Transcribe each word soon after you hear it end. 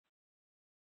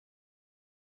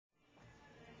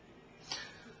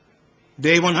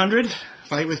Day 100,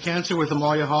 fight with cancer with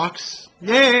Amalia Hawks.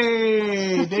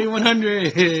 Yay! Day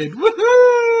 100.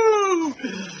 Woohoo!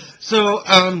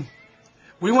 So,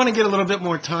 we want to get a little bit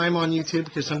more time on YouTube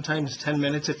because sometimes 10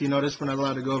 minutes, if you notice, we're not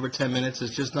allowed to go over 10 minutes.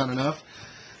 It's just not enough.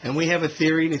 And we have a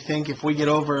theory to think if we get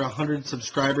over 100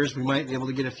 subscribers, we might be able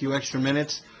to get a few extra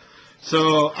minutes.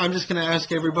 So I'm just going to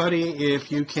ask everybody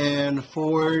if you can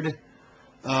forward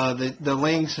the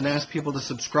links and ask people to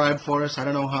subscribe for us. I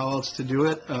don't know how else to do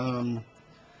it.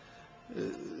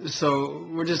 So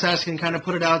we're just asking, kind of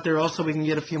put it out there. Also, we can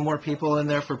get a few more people in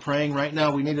there for praying. Right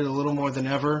now, we need it a little more than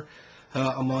ever.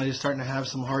 Amalia's starting to have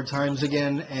some hard times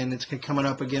again, and it's coming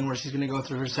up again where she's going to go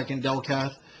through her second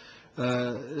Delcath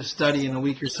study in a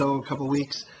week or so, a couple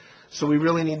weeks. So we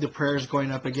really need the prayers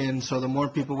going up again. So the more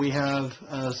people we have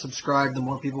subscribed, the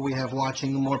more people we have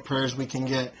watching, the more prayers we can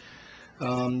get.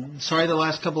 Sorry the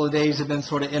last couple of days have been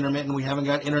sort of intermittent. We haven't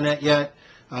got internet yet.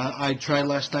 I tried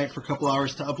last night for a couple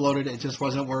hours to upload it. It just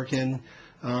wasn't working.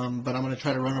 But I'm going to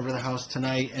try to run over the house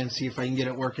tonight and see if I can get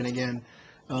it working again.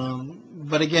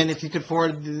 But again, if you could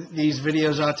forward these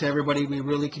videos out to everybody, we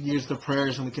really could use the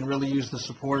prayers and we can really use the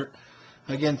support.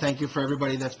 Again, thank you for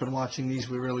everybody that's been watching these.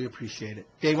 We really appreciate it.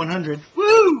 Day 100.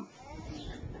 Woo!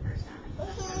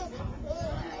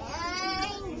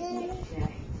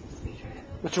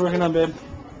 What you working on, babe?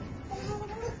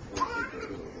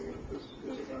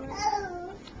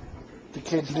 The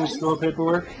kids do school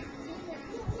paperwork?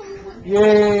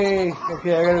 Yay!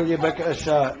 Okay, I gotta give Becca a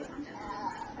shot.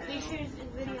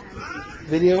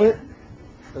 Video it?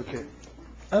 Okay.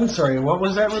 I'm sorry, what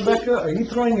was that, Rebecca? Are you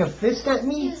throwing a fist at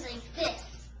me?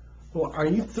 Well, why are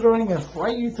you throwing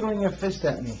a fist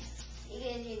at me?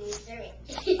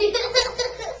 Because you deserve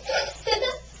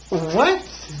it. What?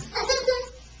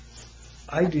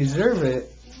 I deserve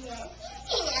it? Yes.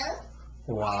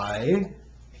 Why?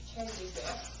 Because you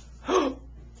did.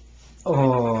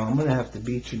 Oh, I'm going to have to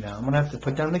beat you now. I'm going to have to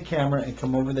put down the camera and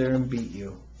come over there and beat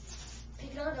you.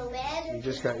 Pick on the ladder. You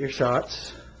just got your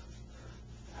shots.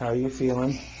 How are you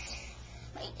feeling?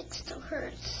 My leg still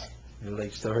hurts. Your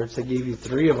leg still hurts? I gave you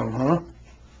 3 of them, huh?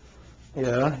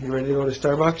 Yeah? You ready to go to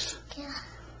Starbucks? Yeah.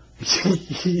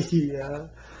 Yeah.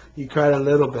 You cried a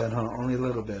little bit, huh? Only a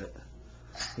little bit.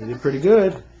 You did pretty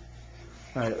good.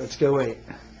 All right, let's go wait.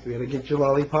 We got to get your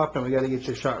lollipop and we got to get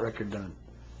your shot record done.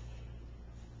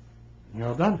 You're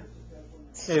all done.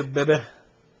 Hey, baby.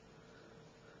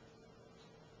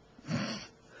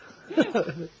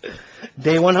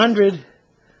 Day 100.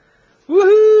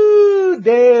 Woohoo!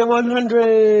 Day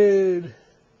 100.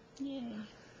 Yay.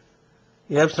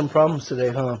 You have some problems today,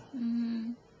 huh?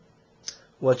 Mm-hmm.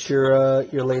 What's your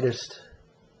latest?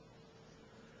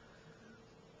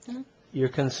 Huh? You're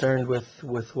concerned with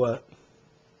what?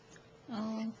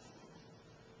 Oh,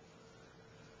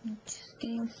 I'm just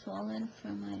getting swollen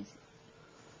from my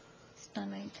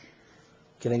stomach.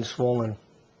 Getting swollen.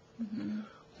 Mm-hmm.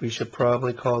 We should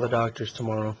probably call the doctors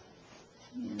tomorrow.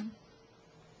 Yeah.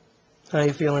 How are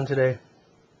you feeling today?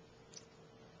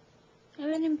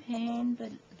 I've been in pain,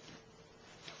 but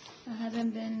I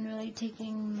haven't been really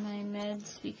taking my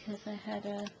meds because I had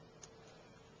to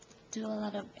do a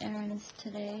lot of errands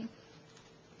today.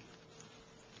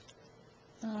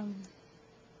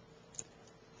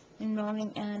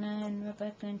 Enrolling Anna and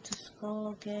Rebecca into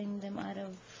school, getting them out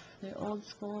of their old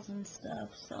schools and stuff,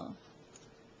 so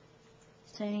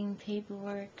signing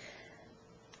paperwork.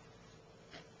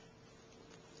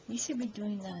 You should be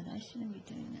doing that. I shouldn't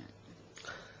be doing that.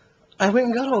 I went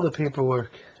and got all the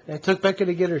paperwork. I took Becca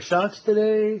to get her shots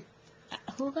today.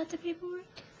 Who got the paperwork?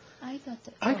 I got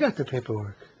the. I got the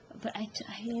paperwork. But I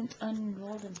didn't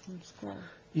unenroll them from school.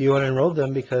 You unenrolled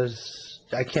them because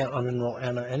I can't unenroll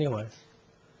Anna anyway.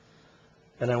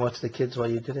 And I watched the kids while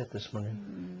you did it this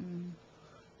morning.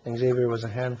 And Xavier was a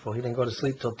handful. He didn't go to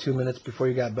sleep till 2 minutes before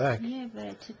you got back. Yeah, but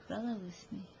I took Bella with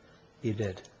me. You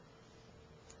did.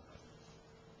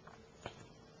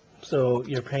 So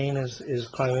your pain is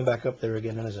climbing back up there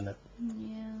again, isn't it?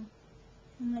 Yeah.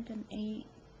 I'm like an 8.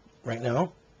 Right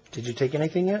now? Did you take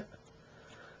anything yet?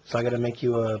 So I got to make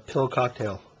you a pill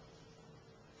cocktail.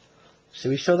 Should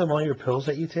we show them all your pills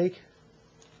that you take?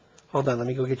 Hold on, let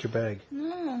me go get your bag.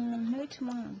 No, maybe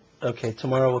tomorrow. Okay,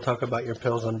 tomorrow we'll talk about your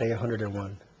pills on day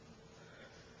 101.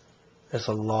 That's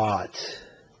a lot.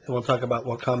 And we'll talk about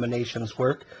what combinations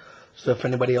work. So if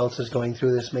anybody else is going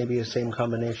through this, maybe a same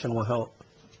combination will help.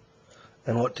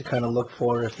 And what to kind of look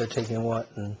for if they're taking what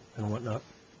and whatnot.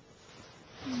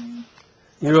 Mm.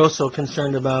 You're also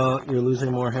concerned about you're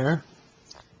losing more hair?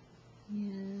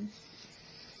 Yes.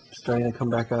 Starting to come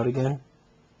back out again?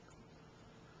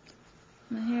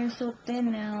 My hair is so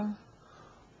thin now.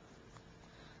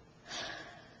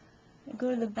 I go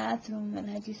to the bathroom and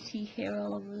I just see hair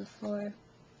all over the floor.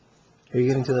 Are you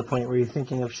getting to the point where you're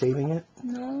thinking of shaving it?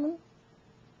 No,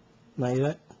 Not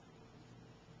yet?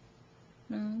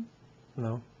 no.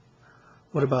 No.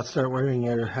 What about start wearing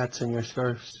your hats and your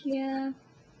scarves? Yeah,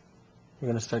 You're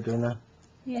going to start doing that?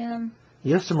 yeah,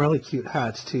 You have some really cute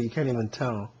hats, too. You can't even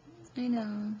tell. I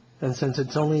know. And since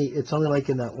it's only like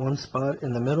in that one spot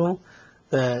in the middle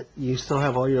that you still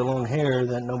have all your long hair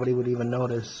that nobody would even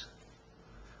notice.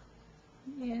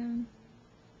 Yeah.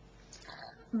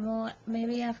 Well,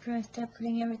 maybe after I start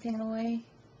putting everything away.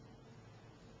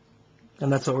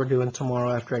 And that's what we're doing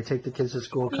tomorrow after I take the kids to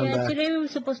school, come Yeah, back. today we were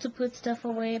supposed to put stuff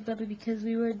away, but because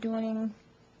we were doing,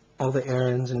 All the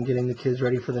errands and getting the kids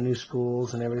ready for the new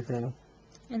schools and everything.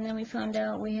 and then we found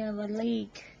out we have a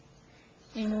leak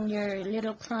in your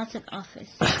little closet office.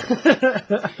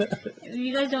 If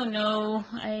you guys don't know,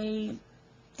 I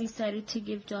decided to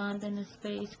give Jonathan a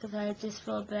space because I just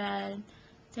felt bad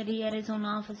that he had his own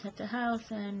office at the house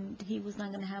and he was not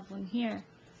going to have one here.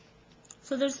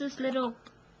 So there's this little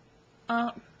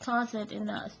closet in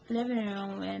the living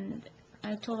room, and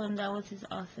I told him that was his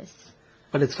office.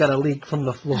 But it's got a leak from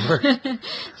the floor.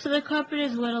 So the carpet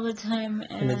is wet all the time,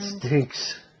 And it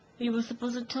stinks. we were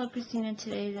supposed to tell Christina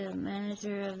today, the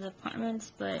manager of the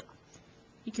apartments, but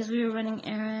because we were running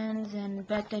errands and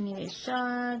Becca needed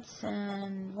shots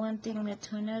and one thing led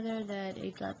to another, that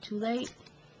it got too late.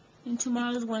 And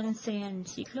tomorrow's Wednesday and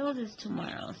she closes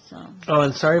tomorrow, so. Oh,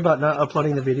 and sorry about not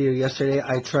uploading the video yesterday.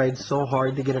 I tried so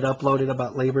hard to get it uploaded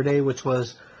about Labor Day, which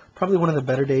was probably one of the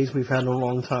better days we've had in a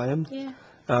long time. Yeah.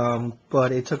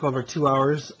 But it took over 2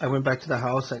 hours. I went back to the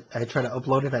house. I tried to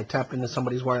upload it. I tapped into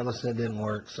somebody's wireless and it didn't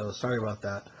work. So sorry about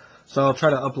that. So I'll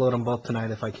try to upload them both tonight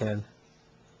if I can.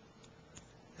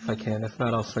 If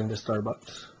not, I'll swing to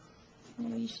Starbucks.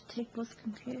 Maybe you should take both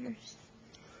computers.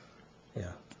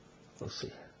 Yeah, we'll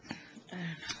see. I don't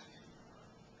know.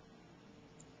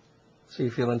 So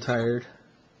you feeling tired?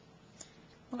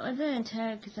 Well, I didn't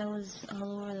tired because I was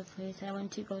all over the place. I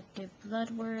went to go get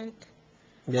blood work.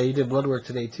 Yeah, you did blood work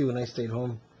today too, and I stayed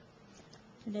home.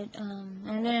 I did,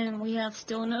 and then we have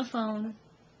still no phone,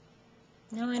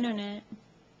 no internet.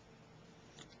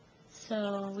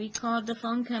 So we called the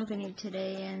phone company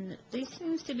today, and they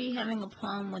seems to be having a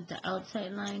problem with the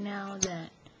outside line now.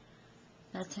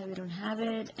 That's how we don't have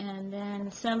it. And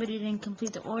then somebody didn't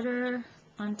complete the order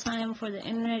on time for the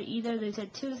internet either. They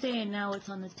said Tuesday, and now it's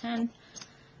on the 10th.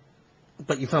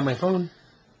 But you found my phone.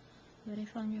 But I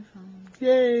found your phone.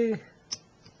 Yay!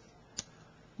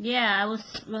 Yeah, I was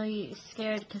really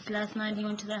scared because last night he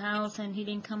went to the house and he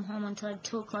didn't come home until like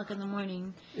 2 o'clock in the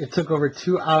morning. It took over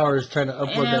 2 hours trying to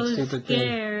upload And I that was stupid thing.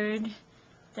 scared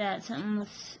that something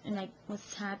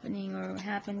was happening or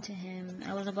happened to him.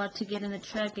 I was about to get in the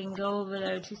truck and go over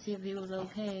there to see if he was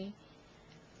okay.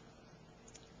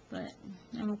 But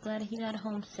I'm glad he got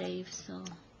home safe, so.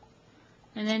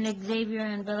 And then Xavier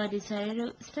and Bella decided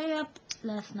to stay up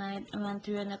last night around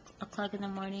 3 o'clock in the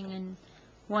morning and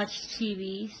watch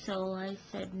TV, so I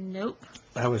said nope.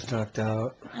 I was knocked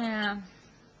out. Yeah.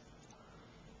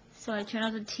 So I turned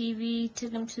off the TV,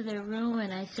 took them to their room,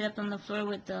 and I sat up on the floor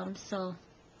with them. So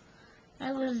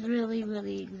I was really,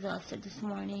 really exhausted this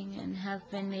morning and have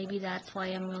been. Maybe that's why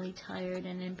I'm really tired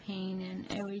and in pain and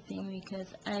everything, because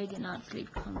I did not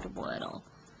sleep comfortable at all.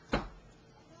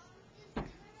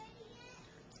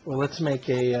 Well, let's make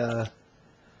a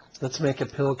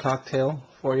pill cocktail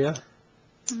for you.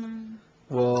 Mm.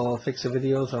 We'll fix the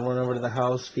videos. I'll run over to the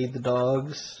house, feed the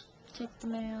dogs. Check the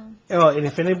mail. Oh, and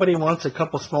if anybody wants a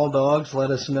couple small dogs,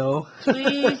 let us know.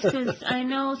 Please, because I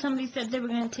know somebody said they were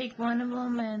going to take one of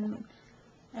them, and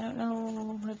I don't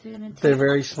know if they're going to take. They're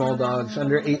very small dogs,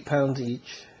 under 8 pounds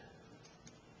each.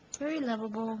 Very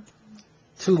lovable.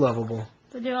 Too lovable.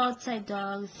 But they're outside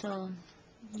dogs, so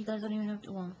you guys don't even have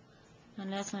to, well,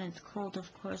 unless when it's cold, of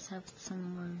course, have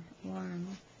somewhere warm.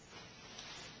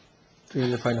 We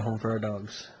need to find a home for our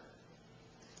dogs.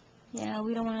 Yeah,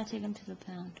 we don't want to take them to the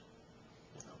pound.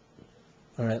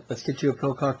 All right, let's get you a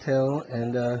pill cocktail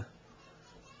and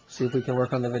see if we can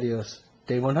work on the videos.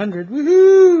 Day 100,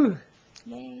 woohoo!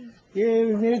 Yay. Yay,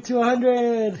 we made it to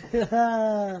 100!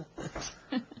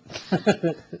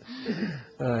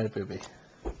 All right, baby.